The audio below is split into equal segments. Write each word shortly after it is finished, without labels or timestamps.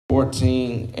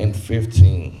14 and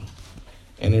 15.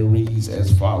 And it reads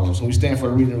as follows. So we stand for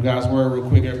the reading of God's word real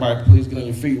quick. Everybody, please get on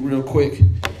your feet real quick.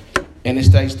 And it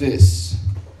states this.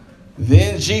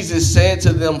 Then Jesus said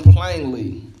to them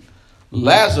plainly,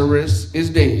 Lazarus is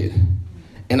dead,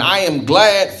 and I am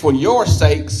glad for your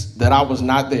sakes that I was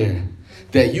not there,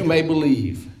 that you may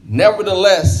believe.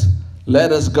 Nevertheless,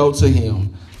 let us go to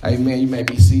him. Amen. You may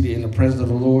be seated in the presence of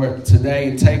the Lord today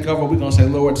and take over. We're going to say,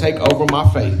 Lord, take over my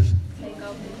faith.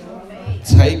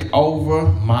 Take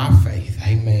over my faith.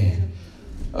 Amen.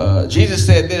 Jesus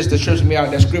said this to trips me out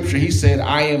in that scripture. He said,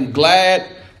 I am glad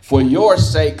for your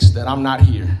sakes that I'm not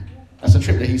here. That's a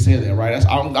trip that he said there, right?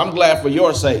 I'm glad for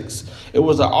your sakes. It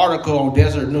was an article on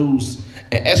Desert News,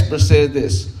 and Esper said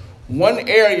this. One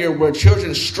area where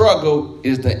children struggle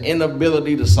is the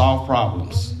inability to solve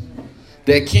problems.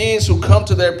 That kids who come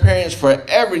to their parents for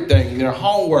everything, their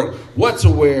homework, what to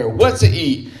wear, what to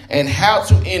eat, and how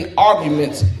to end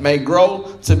arguments may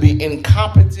grow to be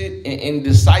incompetent and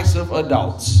indecisive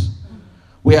adults.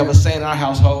 We have a saying in our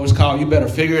household. It's called, you better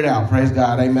figure it out. Praise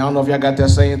God. Amen. I don't know if y'all got that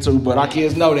saying too, but our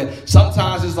kids know that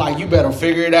sometimes it's like, you better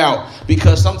figure it out,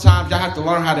 because sometimes y'all have to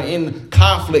learn how to end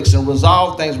conflicts and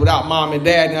resolve things without mom and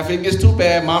dad. Now, if it gets too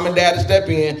bad, mom and dad will step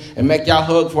in and make y'all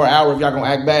hug for an hour if y'all going to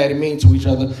act bad and mean to each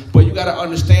other. But you got to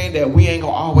understand that we ain't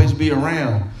going to always be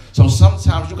around. So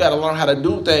sometimes you got to learn how to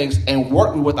do things and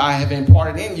work with what I have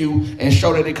imparted in you and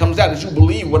show that it comes out, that you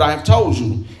believe what I have told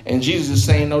you. And Jesus is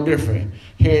saying no different.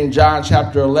 Here in John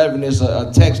chapter 11 is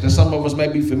a text that some of us may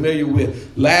be familiar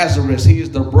with. Lazarus, he is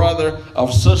the brother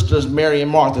of sisters Mary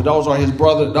and Martha. Those are his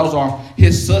brothers. Those are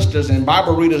his sisters. And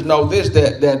Bible readers know this,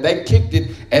 that they kicked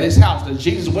it at his house. That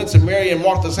Jesus went to Mary and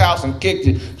Martha's house and kicked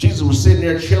it. Jesus was sitting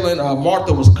there chilling.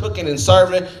 Martha was cooking and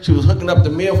serving. She was hooking up the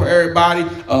meal for everybody.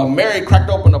 Mary cracked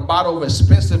open a bottle of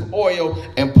expensive oil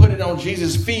and put it on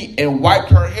Jesus' feet and wiped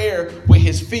her hair with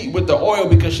his feet with the oil,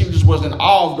 because she just was in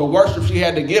awe of the worship she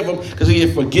had to give him, because he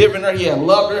had forgiven her, he had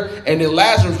loved her. And then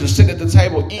Lazarus was sitting at the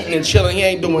table eating and chilling. He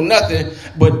ain't doing nothing.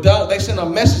 But they sent a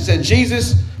message that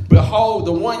Jesus, behold,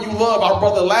 the one you love, our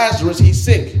brother Lazarus, he's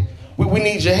sick. We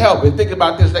need your help. And think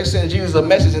about this. They sent Jesus a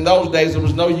message. In those days, there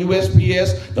was no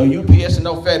USPS, no UPS, and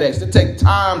no FedEx. It take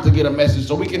time to get a message.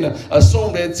 So we can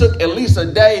assume that it took at least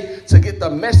a day to get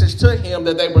the message to him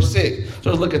that they were sick.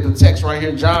 So let's look at the text right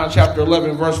here. John chapter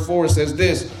 11, verse 4 says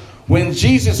this. When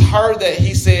Jesus heard that,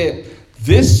 he said,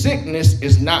 this sickness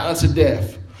is not unto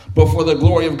death, but for the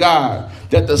glory of God,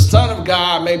 that the Son of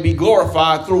God may be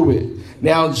glorified through it.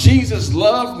 Now, Jesus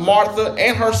loved Martha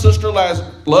and her sister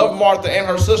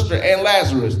and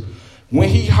Lazarus. When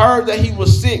he heard that he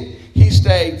was sick, he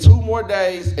stayed 2 more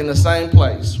days in the same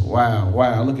place.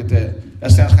 Wow, look at that.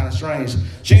 That sounds kind of strange.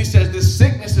 Jesus says this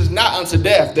sickness is not unto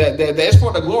death, that it's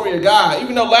for the glory of God.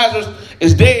 Even though Lazarus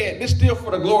is dead, it's still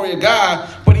for the glory of God.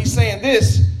 But he's saying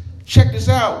this, check this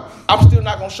out, I'm still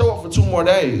not going to show up for 2 more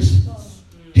days.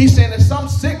 He's saying there's some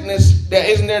sickness that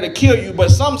isn't there to kill you,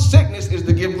 but some sickness is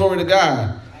to give glory to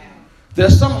God.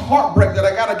 There's some heartbreak that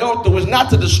I got to go through. It's not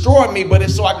to destroy me, but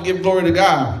it's so I can give glory to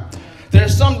God.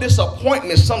 There's some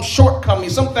disappointment, some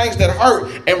shortcomings, some things that hurt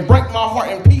and break my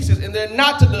heart in pieces. And they're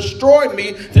not to destroy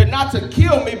me. They're not to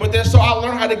kill me, but they're so I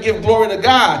learn how to give glory to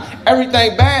God.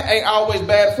 Everything bad ain't always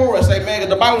bad for us. Amen.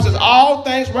 The Bible says all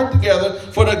things work together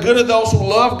for the good of those who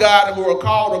love God and who are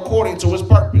called according to his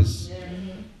purpose.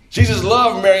 Jesus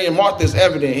loved Mary and Martha is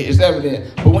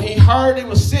evident. But when he heard he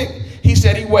was sick, he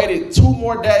said he waited 2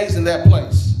 more days in that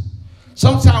place.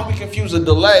 Sometimes we confuse a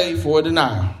delay for a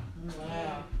denial.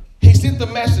 Wow. He sent the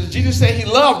message. Jesus said he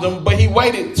loved them, but he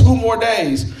waited 2 more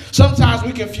days. Sometimes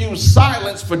we confuse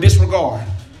silence for disregard.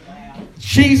 Wow.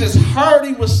 Jesus heard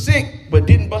he was sick, but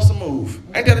didn't bust a move.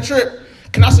 Ain't that a trip?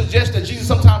 Can I suggest that Jesus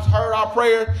sometimes heard our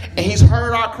prayer and he's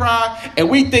heard our cry, and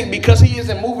we think because he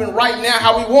isn't moving right now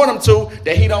how we want him to,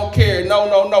 that he don't care.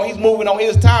 No. He's moving on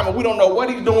his time, and we don't know what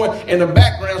he's doing in the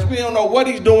backgrounds. We don't know what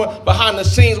he's doing behind the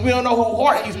scenes. We don't know whose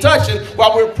heart he's touching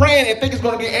while we're praying and think it's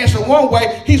going to get answered one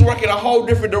way. He's working a whole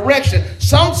different direction.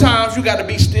 Sometimes you got to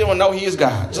be still and know he is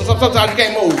God. So sometimes you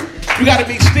can't move. You got to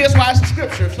be still. That's why it's the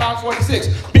scripture, Psalm 46.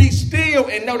 Be still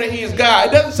and know that he is God.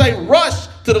 It doesn't say rush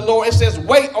to the Lord. It says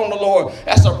wait on the Lord.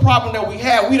 That's a problem that we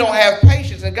have. We don't have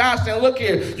patience. And God's saying, look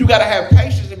here, you got to have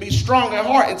patience and be strong in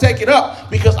heart and take it up,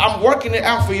 because I'm working it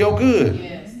out for your good.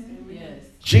 Yes.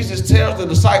 Jesus tells the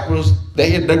disciples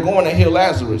they're going to heal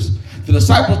Lazarus. The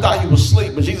disciples thought he was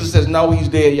asleep, but Jesus says, no, he's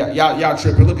dead. Y'all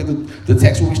tripping. Look at the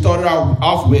text where we started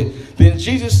off with. Then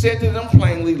Jesus said to them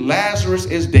plainly, Lazarus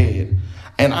is dead.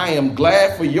 And I am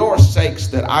glad for your sakes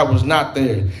that I was not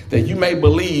there, that you may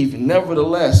believe.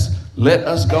 Nevertheless, let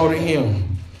us go to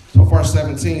him. So So verse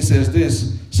 17 says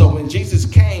this. So when Jesus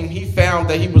came, he found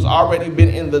that he was already been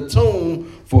in the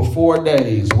tomb for 4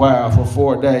 days. Wow, for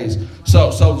 4 days.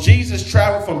 So Jesus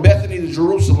traveled from Bethany to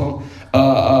Jerusalem,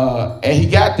 and he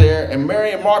got there, and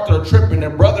Mary and Martha are tripping. Their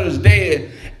brother is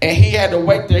dead, and he had to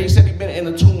wait there. He said he'd been in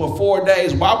the tomb for 4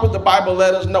 days. Why would the Bible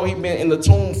let us know he'd been in the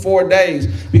tomb 4 days?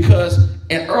 Because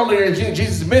earlier in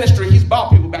Jesus' ministry, he's brought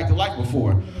people back to life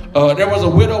before. There was a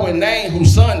widow in Nain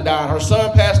whose son died. Her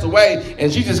son passed away,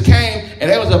 and Jesus came, and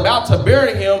they was about to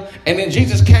bury him, and then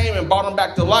Jesus came and brought him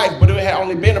back to life, but it had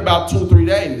only been about 2 or 3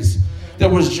 days. There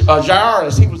was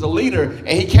Jairus. He was a leader, and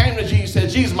he came to Jesus and said,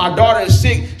 Jesus, my daughter is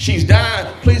sick. She's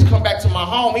dying. Please come back to my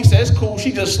home. He said, it's cool.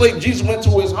 She just sleep. Jesus went to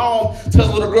his home, tells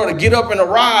the little girl to get up and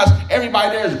arise.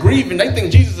 Everybody there is grieving. They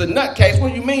think Jesus is a nutcase. What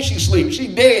do you mean she sleep? She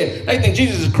dead. They think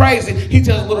Jesus is crazy. He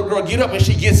tells the little girl, get up, and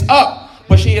she gets up.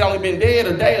 But she had only been dead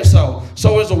a day or so.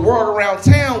 So as the world around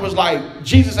town was like,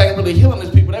 Jesus ain't really healing these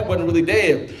people. They wasn't really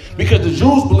dead. Because the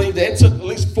Jews believed that it took at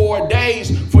least 4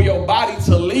 days for your body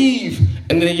to leave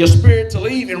and then your spirit to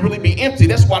leave and really be empty.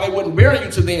 That's why they wouldn't bury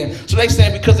you to then. So they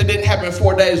said because it didn't happen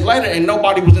 4 days later and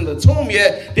nobody was in the tomb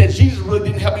yet, that Jesus really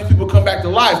didn't help these people come back to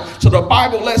life. So the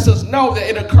Bible lets us know that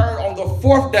it occurred on the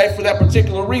 4th day for that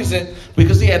particular reason,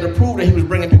 because he had to prove that he was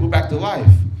bringing people back to life.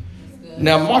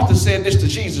 Now, Martha said this to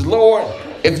Jesus, Lord,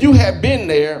 if you had been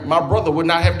there, my brother would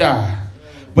not have died.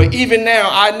 But even now,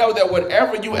 I know that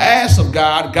whatever you ask of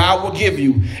God, God will give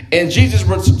you. And Jesus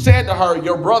said to her,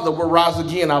 your brother will rise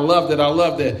again. I love that. I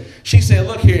love that. She said,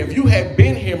 look here, if you had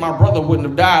been here, my brother wouldn't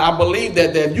have died. I believe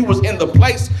that if you was in the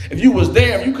place, if you was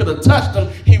there, if you could have touched him,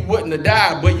 he wouldn't have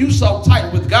died. But you so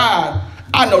tight with God,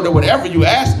 I know that whatever you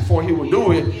ask him for, he will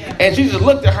do it. And Jesus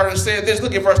looked at her and said this.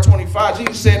 Look at verse 25.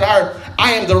 Jesus said to her,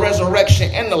 I am the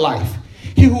resurrection and the life.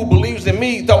 He who believes in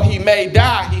me, though he may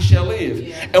die, he shall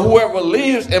live. And whoever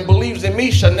lives and believes in me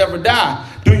shall never die.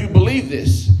 Do you believe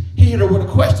this? He hit her with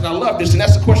a question. I love this. And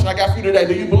that's the question I got for you today.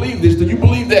 Do you believe this? Do you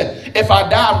believe that if I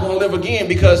die, I'm going to live again?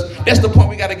 Because that's the point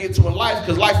we got to get to in life,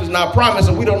 because life is not promised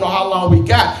and we don't know how long we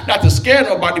got. Not to scare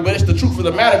nobody, but it's the truth of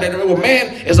the matter that a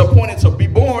man is appointed to be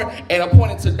born and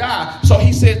appointed to die. So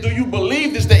he says, do you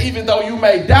believe this, that even though you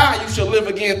may die, you shall live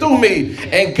again through me?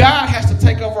 And God has to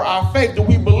take over our faith. Do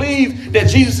we believe that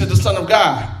Jesus is the Son of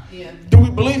God? Do we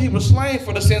believe he was slain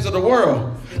for the sins of the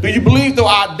world? Do you believe though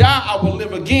I die, I will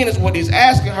live again, is what he's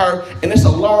asking her. And it's a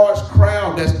large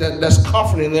crowd that's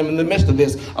comforting them in the midst of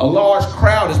this. A large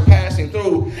crowd is passing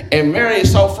through. And Mary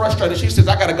is so frustrated. She says,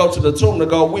 I got to go to the tomb to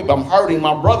go weep. I'm hurting.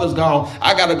 My brother's gone.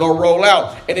 I got to go roll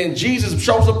out. And then Jesus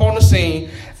shows up on the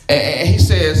scene. And he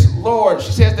says, Lord,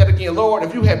 she says that again, Lord,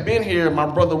 if you had been here, my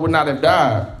brother would not have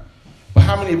died. But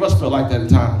how many of us feel like that at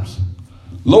times?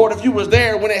 Lord, if you was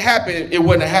there when it happened, it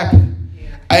wouldn't have happened.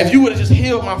 If you would have just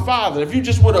healed my father, if you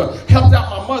just would have helped out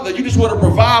my mother, you just would have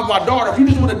provided my daughter, if you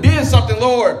just would have did something,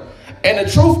 Lord. And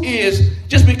the truth is,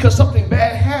 just because something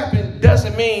bad happened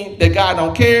doesn't mean that God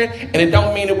don't care, and it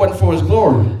don't mean it wasn't for his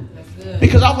glory.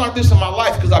 Because I've learned this in my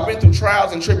life, because I've been through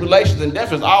trials and tribulations, and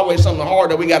death is always something hard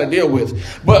that we got to deal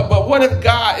with. But what if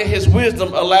God in his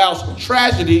wisdom allows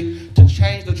tragedy to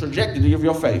change the trajectory of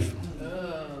your faith?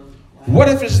 What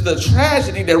if it's the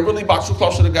tragedy that really brought you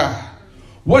closer to God?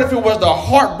 What if it was the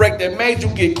heartbreak that made you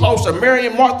get closer? Mary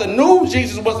and Martha knew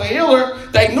Jesus was a healer.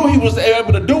 They knew he was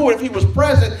able to do it if he was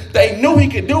present. They knew he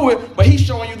could do it, but he's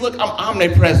showing you, look, I'm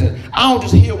omnipresent. I don't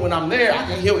just heal when I'm there. I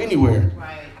can heal anywhere.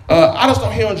 Right. I just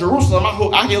don't heal in Jerusalem.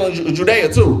 I heal in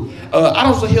Judea too. I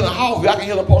don't just heal in Hallview. I can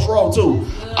heal in Post Road too.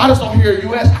 I just don't heal in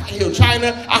U.S. I can heal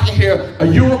China. I can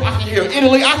heal Europe. I can heal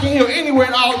Italy. I can heal anywhere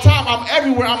at all time. I'm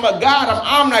everywhere. I'm a God.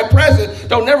 I'm omnipresent.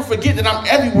 Don't never forget that I'm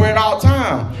everywhere at all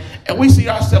time. And we see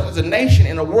ourselves as a nation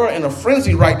in a world in a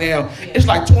frenzy right now. It's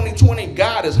like 2020.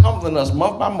 God is humbling us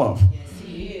month by month.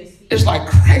 It's like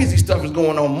crazy stuff is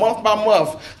going on month by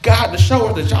month. God to show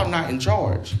us that y'all not in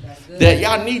charge. That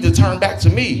y'all need to turn back to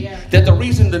me. That the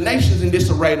reason the nation's in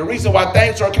disarray, the reason why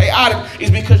things are chaotic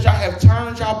is because y'all have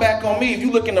turned y'all back on me. If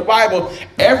you look in the Bible,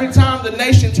 every time the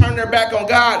nation turned their back on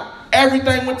God,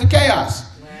 everything went to chaos.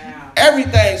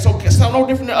 Everything. So it's no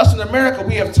different than us in America.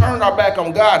 We have turned our back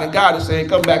on God, and God is saying,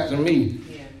 come back to me.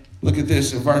 Look at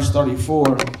this in verse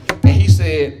 34. And he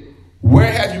said,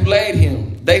 where have you laid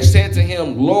him? They said to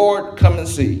him, Lord, come and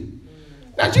see.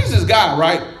 Now, Jesus is God,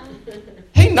 right?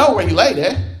 He know where he laid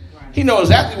at. He knows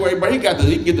exactly where he got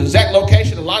he can get the exact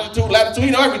location, the longitude, latitude. He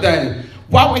know everything.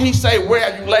 Why would he say, where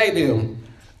have you laid him?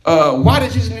 Why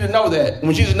did Jesus need to know that?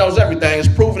 When Jesus knows everything, it's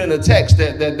proven in the text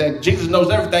that Jesus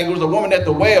knows everything. It was a woman at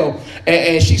the well,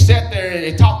 and she sat there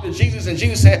and talked to Jesus, and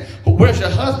Jesus said, "Where's your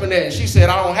husband at?" And she said,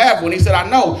 "I don't have one." He said, "I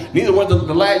know. Neither was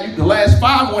the last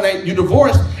 5 when you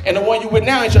divorced, and the one you with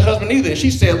now ain't your husband either." And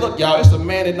she said, "Look, y'all, it's a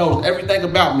man that knows everything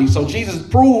about me." So Jesus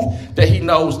proved that he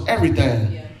knows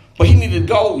everything. Yeah. But he needed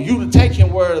you to take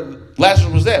him where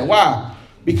Lazarus was at. Why?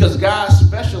 Because God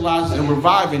specializes in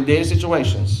reviving dead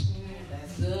situations.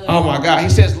 Oh my God. He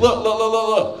says,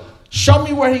 look. Show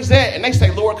me where he's at. And they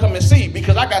say, "Lord, come and see,"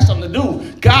 because I got something to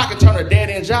do. God can turn a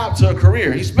dead-end job to a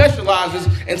career. He specializes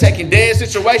in taking dead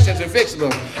situations and fixing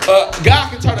them.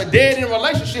 God can turn a dead-end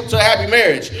relationship to a happy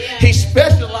marriage. He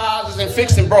specializes in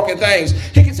fixing broken things.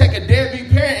 He can take a deadbeat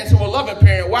parent into a loving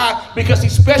parent. Why? Because he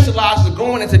specializes in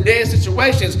going into dead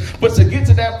situations. But to get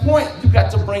to that point, you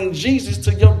got to bring Jesus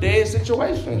to your dead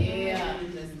situation. Yeah,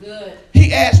 that's good.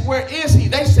 He asked, "Where is he?"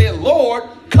 They said, "Lord,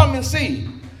 come and see."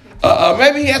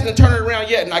 Maybe he hasn't turned it around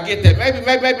yet, and I get that.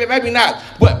 Maybe not.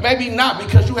 But maybe not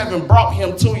because you haven't brought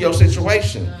him to your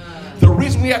situation. The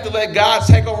reason we have to let God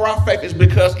take over our faith is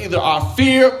because either our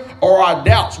fear or our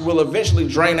doubts will eventually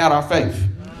drain out our faith.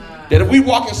 That if we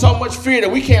walk in so much fear that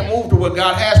we can't move to what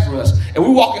God has for us, and we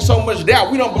walk in so much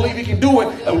doubt, we don't believe he can do it,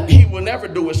 and he will never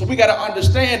do it. So we got to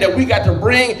understand that we got to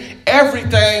bring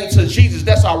everything to Jesus.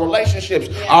 That's our relationships,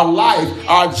 our life,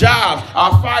 our jobs,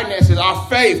 our finances, our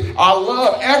faith, our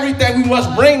love, everything we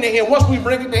must bring to him. Once we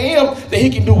bring it to him, then he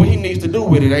can do what he needs to do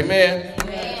with it. Amen?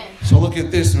 Amen. So look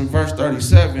at this in verse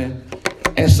 37.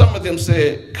 "And some of them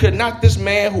said, 'Could not this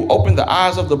man who opened the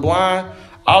eyes of the blind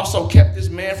also kept this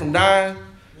man from dying?'"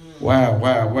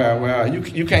 Wow.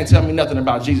 You can't tell me nothing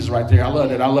about Jesus right there. I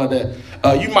love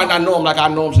that. You might not know him like I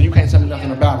know him, so you can't tell me nothing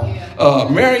about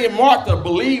him. Mary and Martha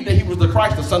believed that he was the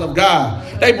Christ, the Son of God.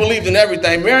 They believed in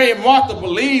everything. Mary and Martha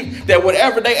believed that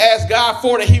whatever they asked God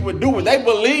for, that he would do it. They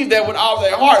believed that with all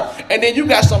their heart. And then you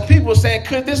got some people saying,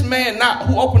 "Could this man not,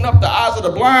 who opened up the eyes of the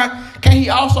blind, can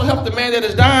he also help the man that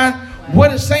is dying?"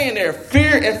 What is saying there?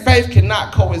 Fear and faith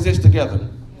cannot coexist together.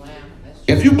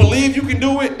 If you believe you can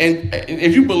do it, and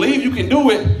if you believe you can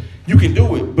do it, you can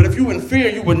do it. But if you're in fear,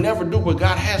 you will never do what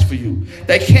God has for you.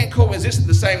 They can't coexist at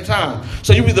the same time.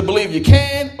 So you either believe you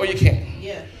can or you can't.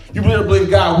 Yeah. You either believe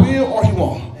God will or he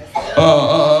won't.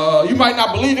 You might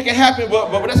not believe it can happen,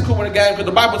 but that's cool in the game, because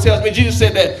the Bible tells me, Jesus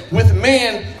said that with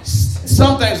man,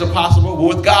 some things are possible, but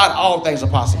with God, all things are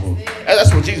possible. And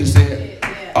that's what Jesus said.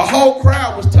 A whole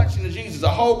crowd was touching Jesus. A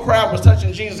whole crowd was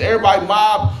touching Jesus. Everybody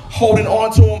mob holding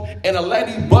on to him. And a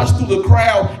lady busts through the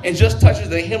crowd and just touches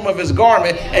the hem of his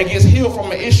garment and gets healed from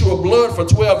an issue of blood for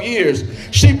 12 years.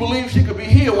 She believed she could be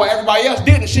healed while everybody else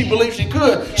didn't. She believed she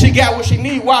could. She got what she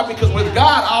needed. Why? Because with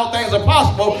God, all things are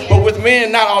possible. But with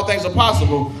men, not all things are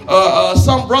possible.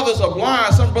 Some brothers are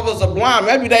blind. Some brothers are blind.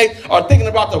 Maybe they are thinking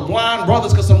about the blind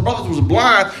brothers, because some brothers was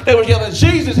blind. They were yelling,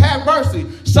 "Jesus, have mercy.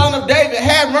 Son of David,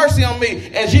 have mercy on me."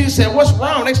 And Jesus said, "What's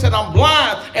wrong?" They said, "I'm blind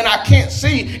and I can't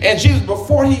see." And Jesus,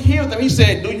 before he healed them, he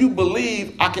said, "Do you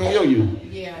believe I can heal you?"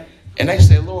 Yeah. And they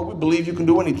said, "Lord, we believe you can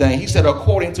do anything." He said,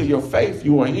 "According to your faith,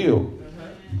 you are healed."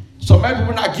 So maybe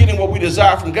we're not getting what we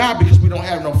desire from God because we don't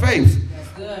have no faith.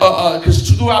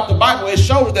 Because throughout the Bible it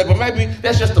shows that, but maybe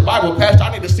that's just the Bible, Pastor.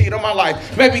 I need to see it in my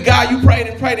life. Maybe God, you prayed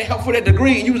and helped for that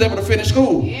degree, and you was able to finish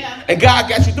school. Yeah. And God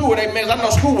got you through it. Amen. I know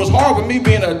school was hard with me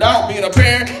being an adult, being a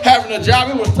parent, having a job.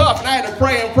 It was tough, and I had to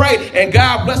pray, and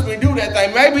God blessed me to do that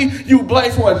thing. Maybe you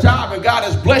played for a job, and God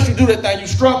has blessed you to do that thing. You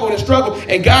struggled,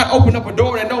 and God opened up a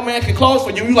door that no man can close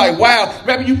for you. You like, wow.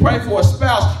 Maybe you prayed for a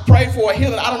spouse, prayed for a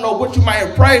healing. I don't know what you might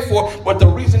have prayed for, but the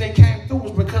reason it came through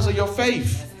was because of your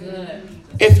faith. That's good.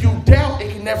 If you doubt, it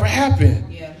can never happen.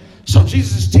 Yeah. So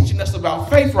Jesus is teaching us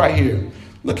about faith right here.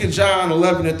 Look at John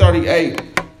 11:38.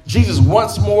 Jesus,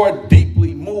 once more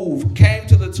deeply moved, came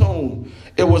to the tomb.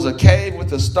 It was a cave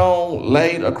with a stone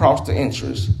laid across the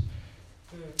entrance.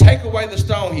 "Take away the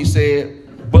stone," he said.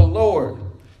 "But Lord,"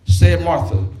 said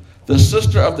Martha, the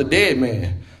sister of the dead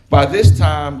man, "by this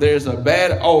time there's a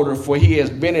bad odor, for he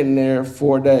has been in there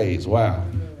 4 days." Wow.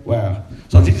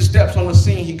 So Jesus steps on the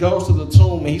scene. He goes to the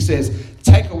tomb and he says,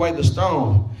 "Take away the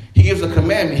stone." He gives a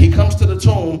commandment. He comes to the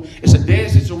tomb. It's a dead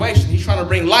situation. He's trying to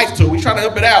bring life to it. He's trying to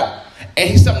help it out. And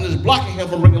he's something that's blocking him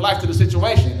from bringing life to the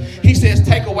situation. He says,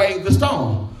 "Take away the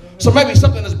stone." So maybe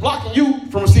something is blocking you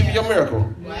from receiving your miracle.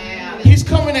 Wow. He's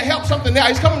coming to help something now.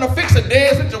 He's coming to fix a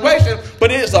dead situation,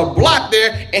 but it is a block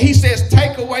there. And he says,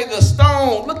 "Take away the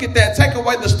stone." Look at that. Take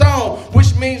away the stone,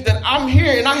 which means that I'm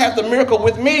here and I have the miracle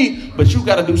with me, but you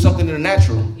got to do something in the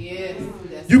natural. Yes.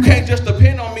 You can't just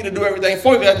depend on me to do everything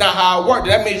for you. That's not how I work.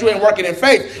 That means you ain't working in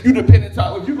faith. You depend on,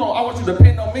 I want you to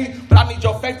depend on me, but I need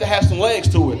your faith to have some legs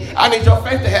to it. I need your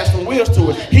faith to have some wheels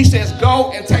to it. He says,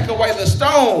 go and take away the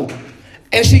stone.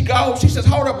 And she goes, she says,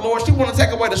 hold up, Lord. She want to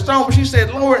take away the stone. But she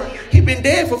said, Lord, he been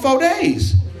dead for 4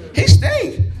 days. He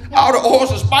stink. All the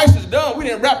oils and spices done. We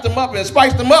didn't wrap them up and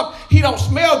spice them up. He don't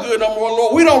smell good no more,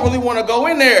 Lord. We don't really want to go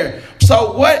in there.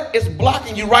 So what is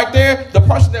blocking you right there? The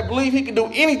person that believed he could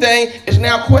do anything is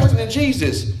now questioning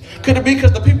Jesus. Could it be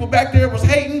because the people back there was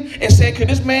hating and saying, could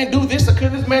this man do this or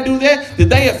could this man do that? Did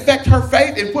they affect her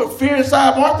faith and put fear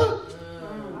inside Martha?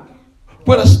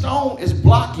 But a stone is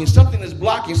blocking. Something is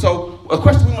blocking. So a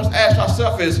question we must ask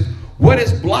ourselves is, what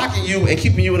is blocking you and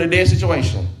keeping you in a dead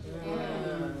situation?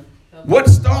 What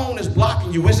stone is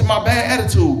blocking you? Is it my bad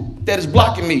attitude that is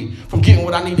blocking me from getting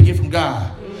what I need to get from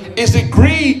God? Is it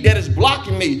greed that is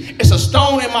blocking me? It's a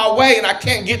stone in my way and I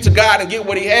can't get to God and get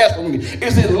what he has for me.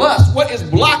 Is it lust? What is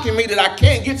blocking me that I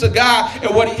can't get to God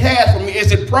and what he has for me?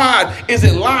 Is it pride? Is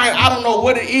it lying? I don't know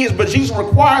what it is, but Jesus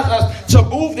requires us to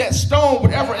move that stone,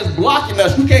 whatever is blocking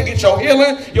us. You can't get your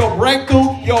healing, your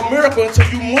breakthrough, your miracle until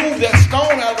you move that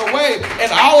stone out of the way.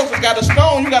 And all of us got a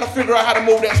stone. You got to figure out how to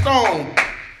move that stone.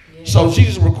 So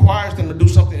Jesus requires them to do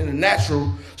something in the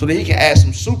natural so that he can add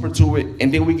some super to it,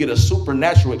 and then we get a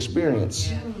supernatural experience.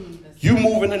 Yeah. You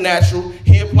move in the natural,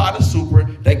 he applied the super,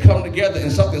 they come together,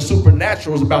 and something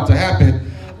supernatural is about to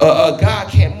happen.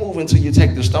 God can't move until you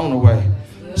take the stone away.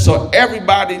 So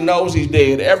everybody knows he's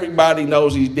dead. Everybody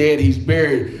knows he's dead. He's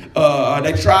buried.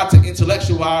 They tried to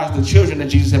intellectualize the children that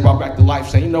Jesus had brought back to life,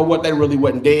 saying, you know what, they really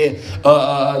wasn't dead.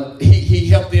 He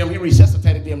helped them. He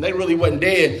resuscitated them. They really wasn't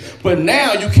dead. But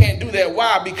now you can't do that.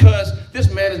 Why? Because this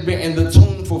man has been in the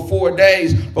tomb for 4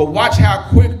 days. But watch how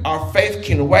quick our faith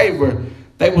can waver.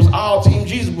 They was all Team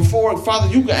Jesus before. Father,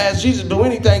 you can ask Jesus to do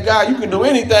anything. God, you can do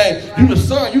anything. You the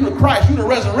Son, you the Christ, you the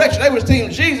resurrection. They was Team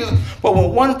Jesus. But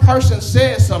when one person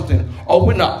said something, or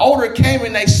when the odor came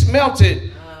and they smelt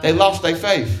it, they lost their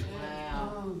faith.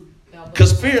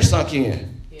 Because fear sunk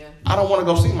in. I don't want to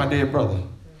go see my dead brother.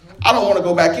 I don't want to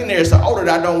go back in there. It's an odor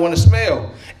that I don't want to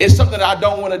smell. It's something that I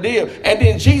don't want to deal. And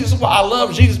then Jesus, well, I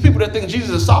love Jesus. People that think Jesus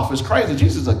is soft is crazy.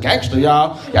 Jesus is a gangster,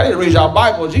 y'all. Y'all need to read y'all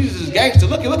Bible. Jesus is gangster.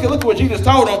 Look at what Jesus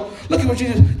told him. Look at what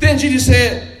Jesus. Then Jesus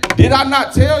said, did I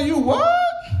not tell you what?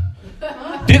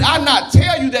 Did I not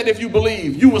tell you that if you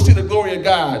believe, you will see the glory of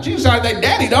God? Jesus sounds like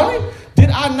daddy, don't he?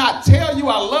 Did I not tell you?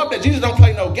 I love that Jesus don't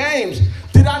play no games.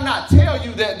 Did I not tell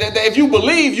you that if you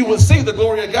believe, you will see the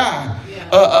glory of God?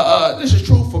 This is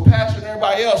true for Pastor and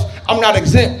everybody else. I'm not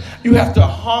exempt. You have to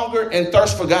hunger and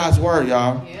thirst for God's word,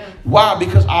 y'all. Yeah. Why?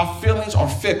 Because our feelings are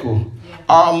fickle. Yeah.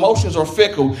 Our emotions are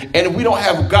fickle. And if we don't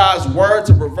have God's word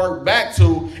to revert back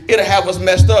to, it'll have us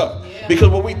messed up. Yeah. Because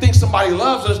when we think somebody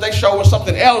loves us, they show us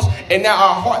something else, and now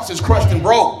our hearts is crushed and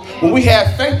broke. Yeah. When we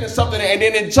have faith in something and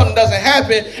then something doesn't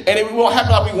happen, and it won't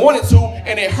happen like we want it to,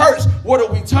 and it hurts, what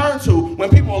do we turn to? When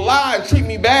people lie and treat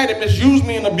me bad and misuse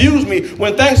me and abuse me,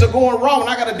 when things are going wrong and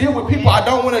I got to deal with people I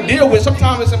don't want to deal with,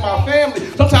 sometimes it's in my family,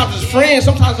 sometimes it's friends,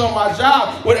 sometimes on my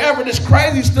job, whatever this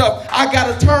crazy stuff, I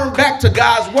got to turn back to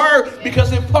God's word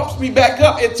because it pumps me back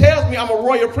up. It tells me I'm a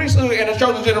royal priesthood and a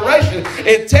chosen generation.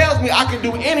 It tells me I can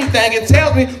do anything. It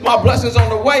tells me my blessings on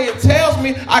the way. It tells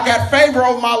me I got favor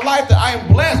over my life, that I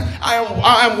am blessed,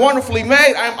 I am wonderfully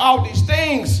made, I am all these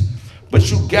things. But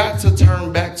you got to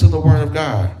turn back to the word of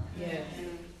God. Yes.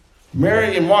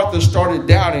 Mary and Martha started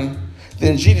doubting.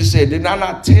 Then Jesus said, did I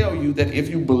not tell you that if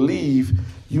you believe,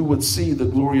 you would see the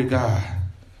glory of God?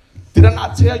 Did I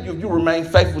not tell you if you remain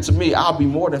faithful to me, I'll be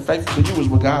more than faithful to you, is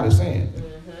what God is saying.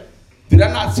 Mm-hmm. Did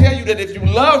I not tell you that if you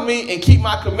love me and keep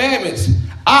my commandments,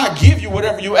 I'll give you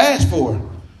whatever you ask for?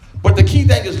 But the key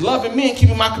thing is loving me and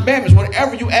keeping my commandments.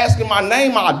 Whatever you ask in my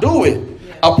name, I'll do it.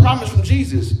 A promise from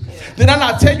Jesus. Did I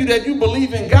not tell you that if you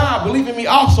believe in God, believe in me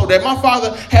also, that my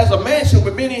Father has a mansion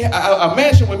with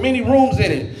many rooms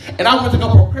in it, and I went to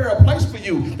go prepare a place for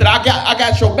you, that I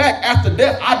got your back. After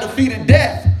death, I defeated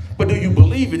death. But do you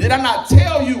believe it? Did I not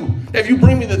tell you that if you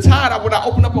bring me the tithe, I would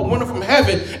open up a window from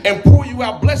heaven and pour you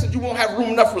out blessings you won't have room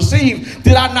enough to receive?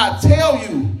 Did I not tell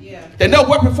you that no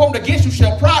weapon formed against you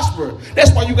shall prosper?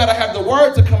 That's why you got to have the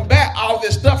word to combat all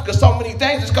this stuff, because so many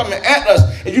things is coming at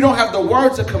us. If you don't have the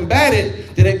word to combat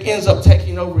it, then it ends up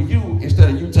taking over you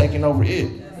instead of you taking over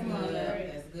it.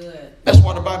 That's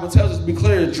why the Bible tells us to be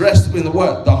clear, dressed in the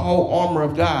what? The whole armor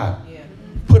of God.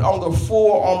 put on the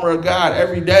full armor of God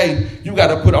every day. You got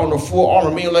to put on the full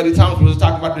armor. Me and Lady Thomas was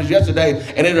talking about this yesterday,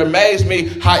 and it amazed me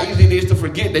how easy it is to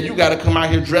forget that you got to come out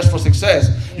here dressed for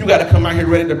success. You got to come out here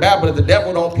ready to battle. But if the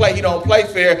devil don't play, he don't play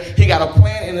fair. He got a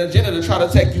plan and an agenda to try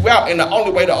to take you out, and the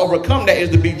only way to overcome that is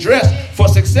to be dressed for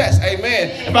success. Amen.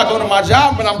 If I go to my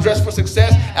job and I'm dressed for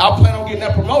success, I'll plan on getting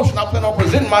that promotion. I plan on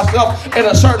presenting myself in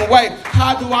a certain way.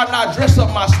 How do I not dress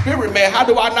up my spirit, man? How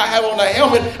do I not have on the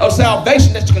helmet of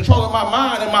salvation that's controlling my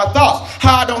mind and my thoughts?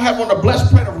 How I don't have on the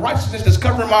blessed plate of righteousness that's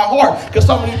covering my heart? Because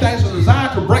so many things are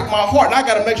designed to break my heart, and I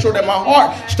got to make sure that my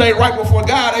heart stay right before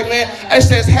God. Amen. It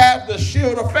says, have the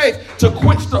shield of faith to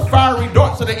quench the fiery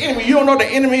darts of the enemy. You don't know the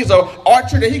enemy is an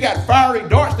archer, that he got fiery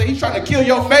darts, that he's trying to kill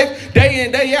your faith day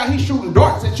in, day out. He's shooting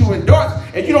darts at you and darts,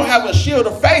 and you don't have a shield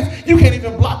of faith. You can't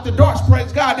even block the darts.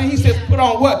 Praise God. Then he says, put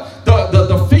on what?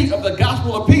 The feet of the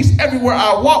gospel of peace. Everywhere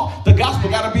I walk, the gospel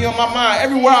got to be on my mind.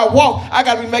 Everywhere I walk, I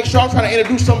got to make sure I'm trying to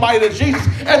introduce somebody to Jesus.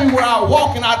 Everywhere I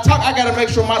walk and I talk, I got to make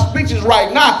sure my speech is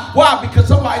right. Now, why? Because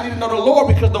somebody need to know the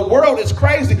Lord, because the world is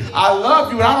crazy. I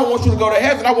love you, and I don't want you to go to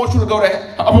heaven. I want you to go to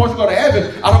heaven. I don't want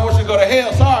you to go to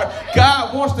hell. Sorry.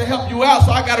 God wants to help you out,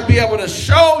 so I got to be able to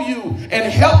show you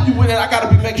and help you with it. I got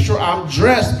to make sure I'm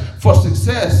dressed for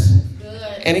success. Good.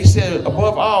 And he said,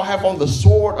 above all, have on the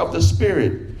sword of the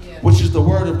Spirit, which is the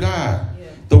word of God.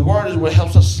 The word is what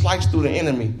helps us slice through the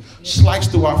enemy, slice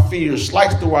through our fears,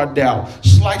 slice through our doubt,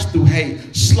 slice through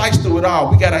hate, slice through it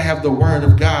all. We got to have the word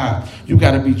of God. You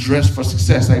got to be dressed for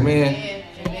success. Amen.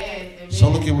 Amen. So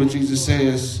look at what Jesus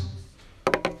says.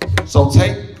 So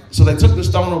they took the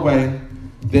stone away.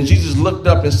 Then Jesus looked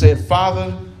up and said,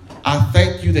 Father, I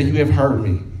thank you that you have heard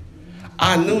me.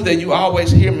 I knew that you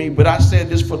always hear me, but I said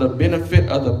this for the benefit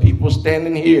of the people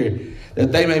standing here,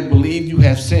 that they may believe you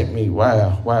have sent me.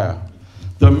 Wow.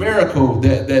 The miracle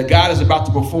that God is about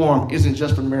to perform isn't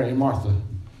just for Mary and Martha.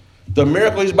 The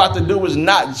miracle he's about to do is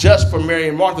not just for Mary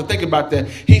and Martha. Think about that.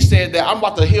 He said that I'm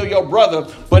about to heal your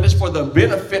brother, but it's for the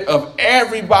benefit of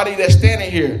everybody that's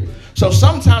standing here. So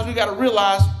sometimes we got to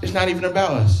realize it's not even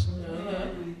about us.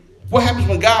 What happens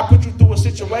when God puts you through a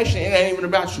situation? It ain't even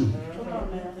about you.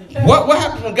 What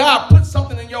happens when God puts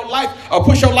something in your life or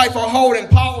puts your life on hold and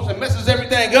pause and messes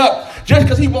everything up just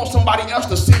because he wants somebody else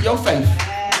to see your faith?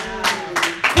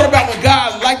 What about when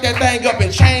God light that thing up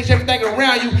and change everything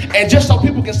around you, and just so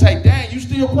people can say, dang, you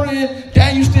still praying?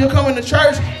 Dang, you still coming to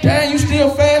church? Dang, you still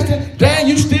fasting? Dang,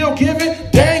 you still giving?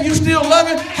 Dang, you still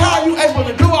loving? How are you able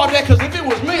to do all that? Because if it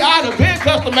was me, I'd have been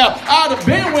cussed him out. I'd have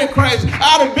been went crazy.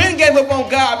 I'd have been gave up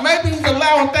on God. Maybe he's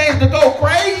allowing things to go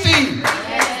crazy.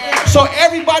 So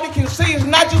everybody can see it's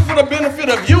not just for the benefit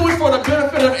of you, it's for the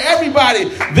benefit of everybody.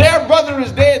 Their brother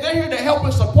is dead. They're here to help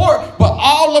and support, but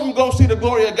all of them going to see the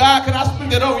glory of God. Can I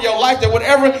speak that over your life, that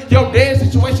whatever your dead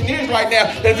situation is right now,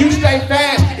 that if you stay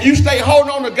fast and you stay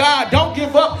holding on to God, don't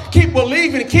give up, keep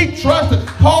believing, keep trusting,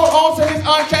 hold on to his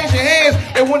unchanging hands,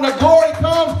 and when the glory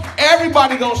comes,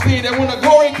 everybody going to see it. And when the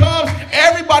glory comes,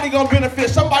 everybody going to benefit.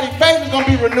 Somebody's faith is going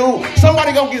to be renewed.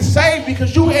 Somebody going to get saved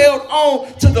because you held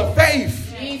on to the faith.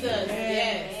 Jesus,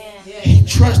 yes.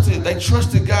 They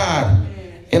trusted God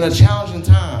in a challenging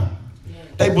time.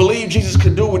 They believed Jesus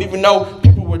could do it, even though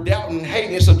people were doubting and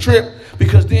hating. It's a trip,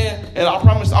 because then, and I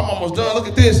promise I'm almost done. Look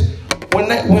at this.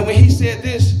 When he said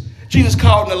this, Jesus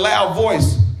called in a loud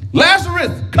voice,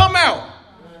 Lazarus, come out.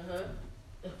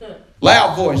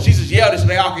 Loud voice. Jesus yelled it so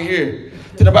they all can hear it.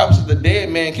 Then the Bible says the dead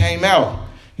man came out.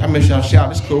 I make sure y'all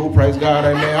shout. It's cool. Praise God.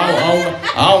 Amen.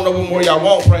 I don't know what more y'all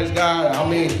want. Praise God. I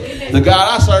mean, the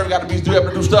God I serve got to be able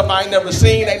to do stuff I ain't never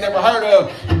seen, ain't never heard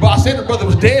of. I said the brother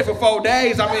was dead for 4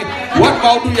 days. I mean, what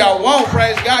more do y'all want?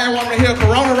 Praise God. Y'all want me to hear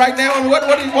Corona right now? I mean,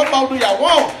 what more do y'all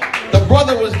want? The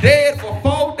brother was dead for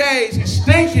 4 days. He's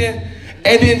stinking.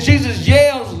 And then Jesus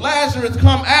yells, Lazarus,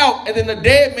 come out. And then the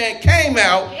dead man came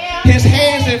out. His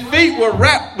hands and feet were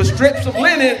wrapped with strips of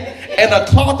linen and a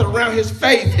cloth around his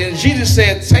face. And Jesus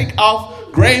said, take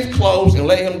off grave clothes and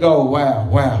let him go.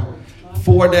 Wow.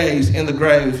 4 days in the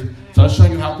grave. So I'll show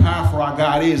you how powerful our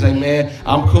God is, amen.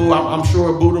 I'm cool. I'm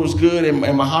sure Buddha was good and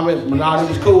Muhammad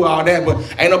was cool, all that. But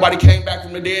ain't nobody came back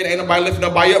from the dead. Ain't nobody lifting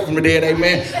nobody up from the dead,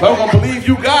 amen. But I'm going to believe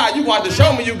you, God. You want to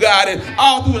show me you, God. And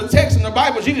all through the text in the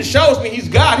Bible, Jesus shows me he's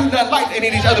God. He's not like any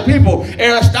of these other people.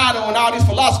 Aristotle and all these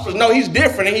philosophers. No, he's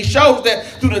different. And he shows that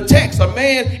through the text. A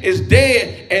man is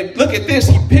dead. And look at this.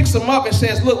 He picks him up and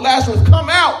says, look, Lazarus, come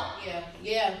out.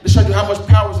 Yeah. To show you how much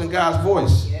power is in God's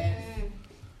voice. Yeah.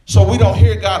 So we don't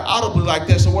hear God audibly like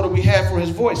that. So what do we have for his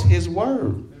voice? His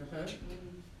word.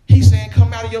 He's saying,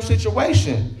 come out of your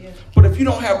situation. Yeah. But if you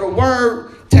don't have the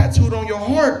word tattooed on your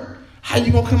heart, how are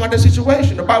you going to come out of that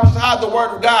situation? The Bible says, hide the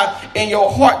word of God in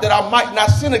your heart that I might not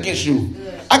sin against you.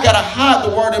 Yeah. I got to hide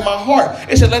the word in my heart.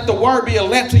 It said, let the word be a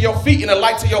lamp to your feet and a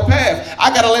light to your path.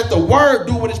 I got to let the word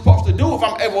do what it's supposed to do if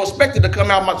I'm ever expected to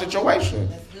come out of my situation.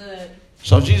 That's good.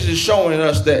 So Jesus is showing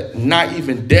us that not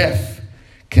even death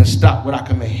can stop what I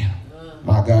command.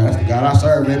 My God, that's the God I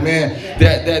serve, amen.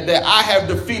 That I have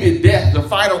defeated death, the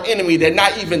final enemy, that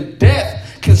not even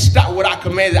death can stop what I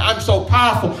commanded. I'm so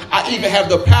powerful, I even have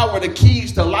the power, the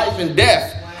keys to life and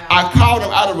death. I called him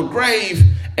out of a grave,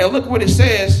 and look what it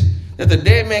says, that the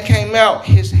dead man came out,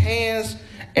 his hands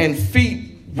and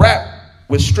feet wrapped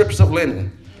with strips of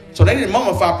linen. So they didn't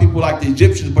mummify people like the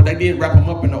Egyptians, but they did wrap them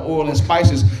up in the oil and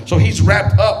spices. So he's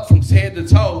wrapped up from head to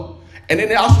toe. And then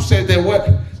it also says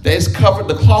that it's covered,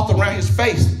 the cloth around his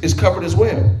face is covered as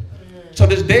well. So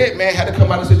this dead man had to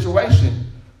come out of the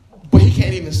situation, but he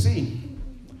can't even see.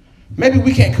 Maybe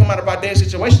we can't come out of our dead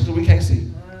situations because we can't see.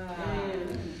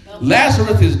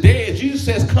 Lazarus is dead. Jesus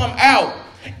says, come out.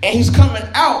 And he's coming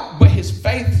out, but his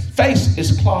face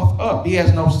is clothed up. He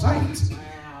has no sight.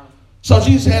 So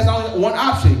Jesus has only one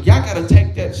option. Y'all got to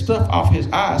take that stuff off his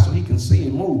eyes so he can see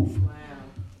and move.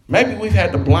 Maybe we've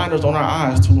had the blinders on our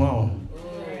eyes too long.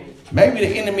 Maybe the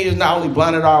enemy has not only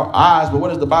blinded our eyes, but what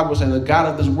does the Bible say? The God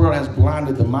of this world has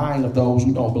blinded the mind of those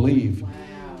who don't believe.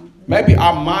 Maybe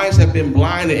our minds have been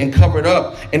blinded and covered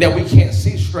up, and that we can't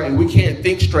see straight, we can't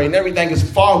think straight, and everything is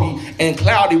foggy and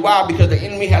cloudy. Why? Because the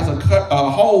enemy has a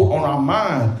hold on our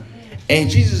mind. And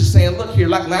Jesus is saying, look here,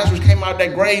 like Lazarus came out of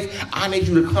that grave, I need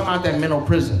you to come out of that mental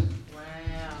prison.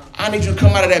 I need you to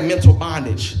come out of that mental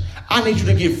bondage. I need you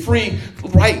to get free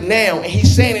right now. And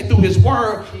he's saying it through his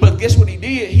word. But guess what he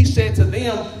did? He said to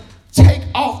them, take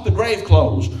off the grave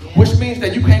clothes, which means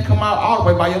that you can't come out all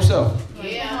the way by yourself.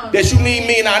 That you need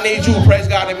me and I need you, praise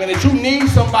God, amen. That you need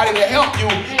somebody to help you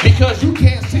because you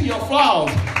can't see your flaws.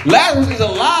 Lazarus is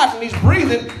alive and he's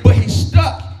breathing, but he's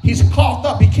stuck. He's clothed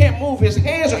up. He can't move. His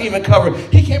hands are even covered.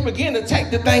 He can't begin to take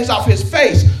the things off his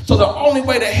face. So the only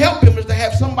way to help him is to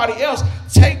have somebody else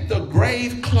take the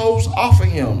grave clothes off of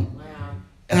him. Wow.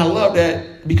 And I love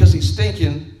that because he's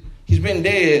thinking, he's been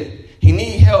dead, he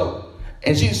needs help.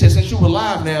 And Jesus said, since you're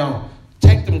alive now,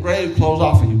 take them grave clothes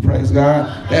off of you, praise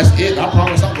God. That's it. I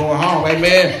promise I'm going home,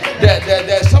 amen.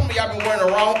 That some of y'all been wearing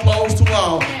the wrong clothes too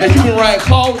long. That you've been wearing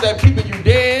clothes that keeping you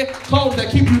dead, clothes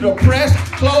that keep you depressed,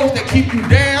 clothes that keep you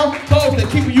down, clothes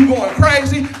that keep you going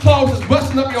crazy, clothes that's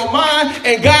busting up your mind.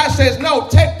 And God says, no,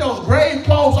 take those grave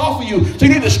clothes off of you. So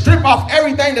you need to strip off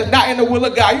everything that's not in the will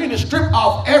of God. You need to strip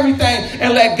off everything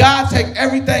and let God take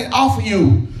everything off of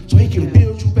you so he can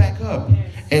build you back up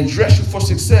and dress you for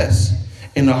success.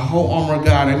 In the whole armor of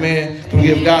God, amen. Can we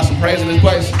give God some praise in this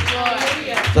place?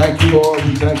 Thank you, Lord.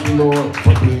 We thank you, Lord,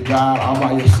 for being God all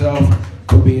by yourself,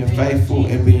 for being faithful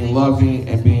and being loving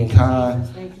and being kind.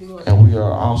 And we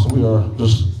are awesome. We are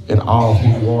just in awe of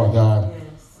who you are, God.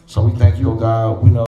 So we thank you, oh God. We know